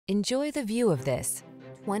Enjoy the view of this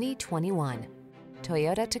 2021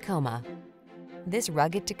 Toyota Tacoma. This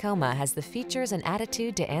rugged Tacoma has the features and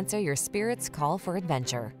attitude to answer your spirit's call for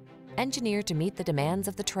adventure. Engineered to meet the demands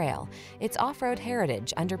of the trail, its off-road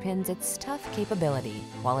heritage underpins its tough capability,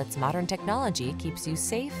 while its modern technology keeps you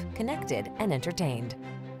safe, connected, and entertained.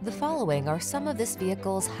 The following are some of this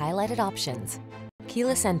vehicle's highlighted options: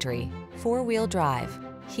 keyless entry, four-wheel drive,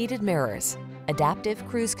 heated mirrors, adaptive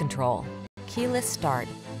cruise control, keyless start,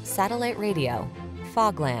 satellite radio,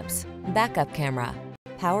 fog lamps, backup camera,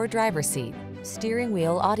 power driver seat, steering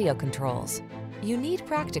wheel audio controls. You need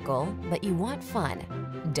practical, but you want fun.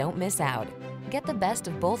 Don't miss out. Get the best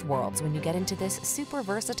of both worlds when you get into this super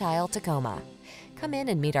versatile Tacoma. Come in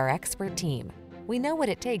and meet our expert team. We know what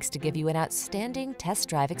it takes to give you an outstanding test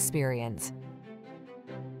drive experience.